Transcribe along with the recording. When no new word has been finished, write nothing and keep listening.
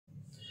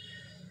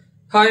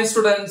Hi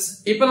students,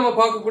 இப்போ நம்ம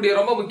பார்க்கக்கூடிய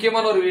ரொம்ப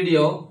முக்கியமான ஒரு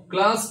video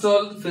class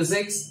 12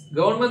 physics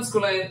government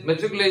school and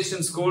matriculation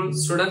school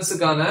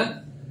studentsக்கான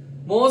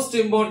most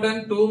important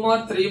 2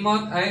 mark 3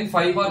 mark and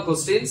 5 mark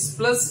questions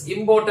plus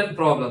important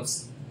problems.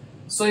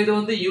 So இது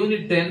வந்து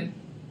unit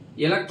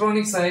 10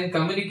 electronics and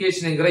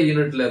communication என்கிற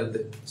யூனிட்ல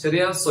இருந்து.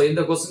 சரியா? So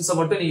இந்த क्वेश्चंस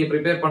மட்டும் நீங்க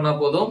prepare பண்ணா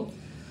போதும்.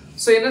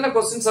 So என்னென்ன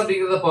क्वेश्चंस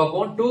அப்படிங்கறத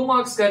பாப்போம். 2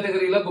 marks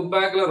கேட்டகரியில book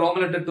bagல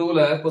Roman letter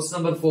 2ல question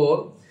number 4.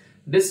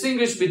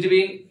 Distinguish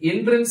between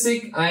intrinsic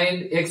and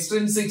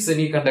extrinsic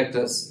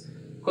semiconductors.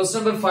 Question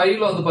number 5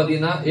 la vandu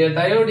pathina a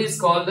diode is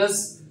called as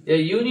a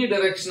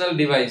unidirectional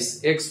device.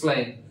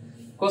 Explain.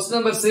 Question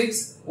number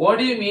 6 what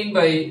do you mean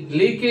by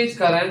leakage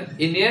current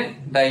in a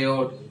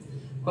diode?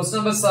 Question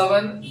number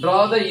 7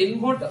 draw the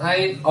input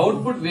and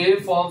output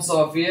waveforms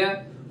of a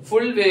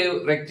full wave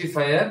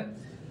rectifier.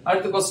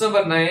 At question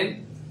number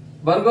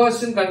 9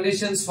 Bargaussian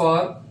conditions for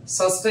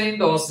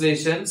sustained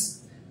oscillations.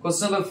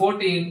 Question number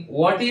 14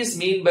 what is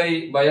mean by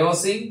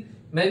biasing?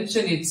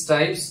 Mention its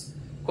types.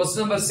 Question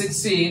number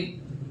 16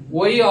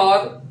 why are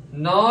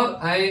NOR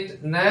and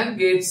NAND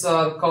gates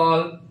are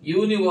called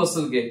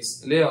universal gates?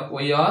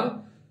 Why are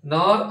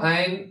NOR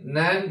and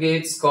NAND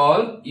gates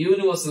called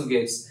universal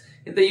gates?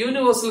 இந்த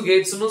universal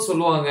gates னு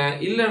சொல்லுவாங்க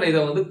இல்லனா இத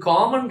வந்து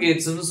common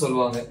gates னு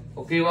சொல்லுவாங்க.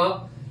 ஓகேவா?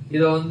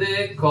 இத வந்து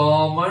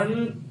common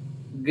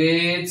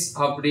gates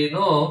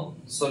அப்படினு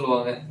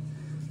சொல்லுவாங்க.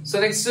 So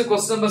next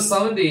question number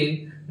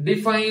 17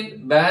 define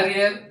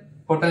barrier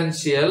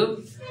potential.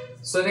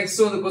 So next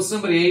one the question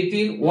number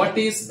 18 what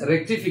is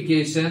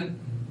rectification?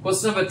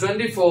 Question number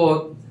 24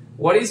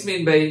 what is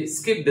mean by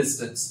skip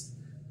distance?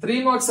 3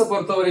 marks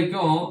பொறுத்த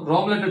வரைக்கும்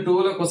Roman letter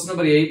 2 ல question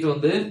number 8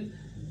 வந்து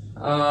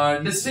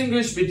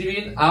distinguish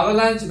between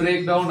avalanche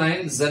breakdown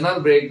and Zener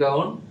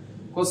breakdown.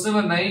 Question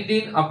number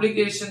 19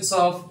 applications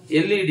of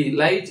LED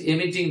light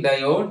emitting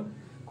diode.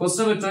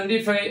 Question number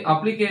 25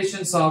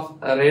 applications of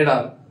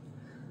radar.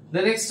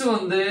 The next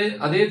வந்து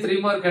அதே 3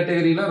 mark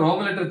கேட்டகரியில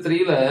Roman letter 3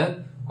 ல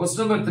question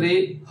number 3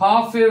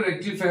 half wave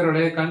rectifier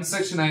உடைய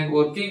construction and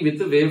working with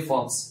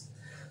waveforms.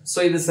 So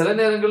இது சில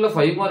நேரங்கள்ல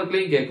 5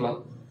 markலயும் கேட்கலாம்.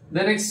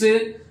 The next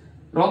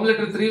Roman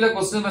letter 3 ல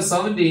question number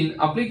 17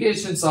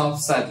 applications of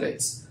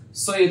satellites.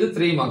 So இது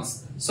 3 marks.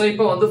 So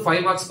இப்போ வந்து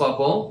 5 marks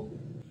பாப்போம்.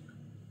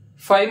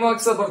 5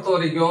 marks பொறுத்த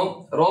வரைக்கும்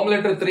Roman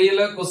letter 3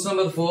 ல question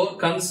number 4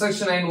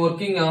 construction and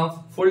working of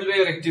full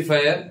wave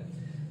rectifier.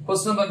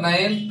 Question number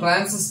 9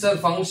 transistor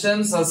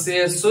functions as a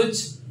switch.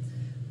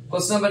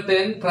 Question number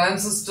 10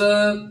 transistor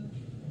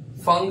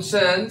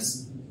functions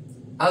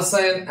as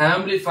an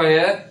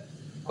amplifier.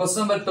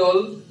 Question number 12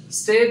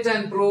 state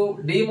and prove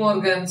De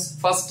Morgan's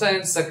first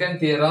and second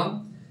theorem.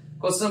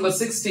 Question number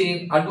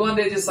 16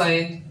 advantages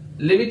and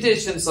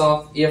limitations of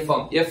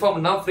FM. FM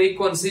na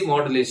frequency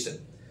modulation.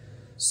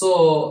 So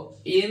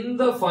in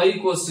the 5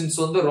 questions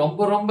வந்து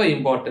ரொம்ப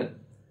important.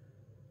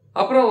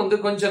 அப்புறம் வந்து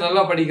கொஞ்சம்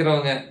நல்லா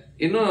படிக்கிறவங்க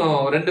இன்னும்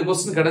 2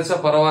 question கிடைச்சா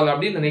பரவாயில்லை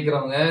அப்படி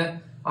நினைக்கிறவங்க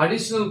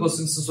அடிஷனல்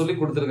क्वेश्चंस சொல்லி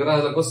கொடுத்திருக்காங்க.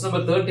 அதுல क्वेश्चन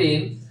नंबर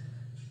 13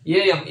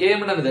 AM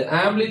என்னது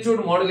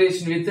amplitude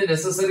modulation with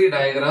necessary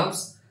diagrams.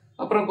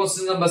 அப்புறம்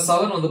क्वेश्चन नंबर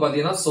 7 வந்து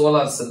பாத்தீங்கன்னா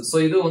சோலார் செல். சோ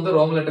இது வந்து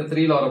Roman letter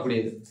 3 ல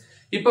வரக்கூடியது.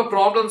 இப்போ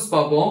ப்ராப்ளம்ஸ்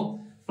பாப்போம்.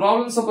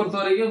 ப்ராப்ளம்ஸ் பொறுத்த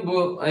வரைக்கும்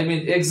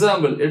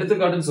எக்ஸாம்பிள்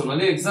எடுத்துக்காட்டுன்னு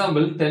சொல்லலாம்.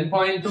 எக்ஸாம்பிள்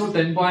 10.2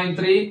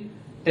 10.3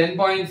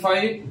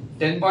 10.5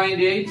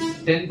 10.8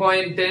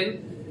 10.10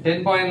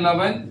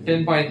 10.11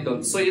 10.12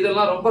 சோ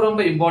இதெல்லாம்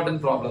ரொம்ப இம்பார்ட்டன்ட்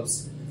ப்ராப்ளம்ஸ்.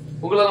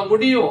 உங்களால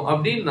முடியும்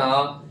அப்படினா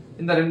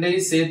இந்த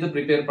ரெண்டையும் சேர்த்து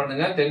prepare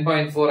பண்ணுங்க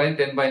 10.4 and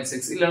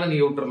 10.6 இல்லனா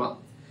நீங்க விட்டுறலாம்.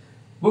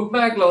 புக்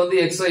பேக்ல வந்து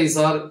எக்ஸர்சைஸ்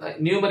ஆர்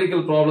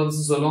நியூமெரிக்கல் ப்ராப்ளம்ஸ்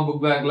சொல்லுவோம்.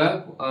 புக் பேக்ல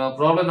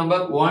ப்ராப்ளம்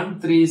நம்பர்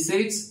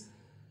 136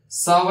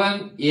 7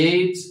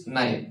 8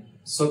 9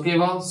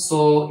 ஓகேவா? சோ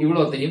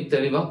இவ்வளவுதையும்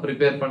தெளிவா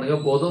prepare பண்ணுங்க.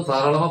 போதும்,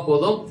 தாராளமா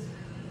போதும்.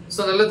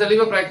 சோ நல்ல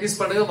தெளிவா பிராக்டீஸ்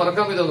பண்ணுங்க.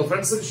 மறக்காம இத உங்க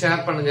ஃப்ரெண்ட்ஸ்க்கு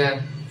ஷேர் பண்ணுங்க.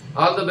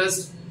 All the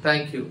best.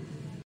 Thank you.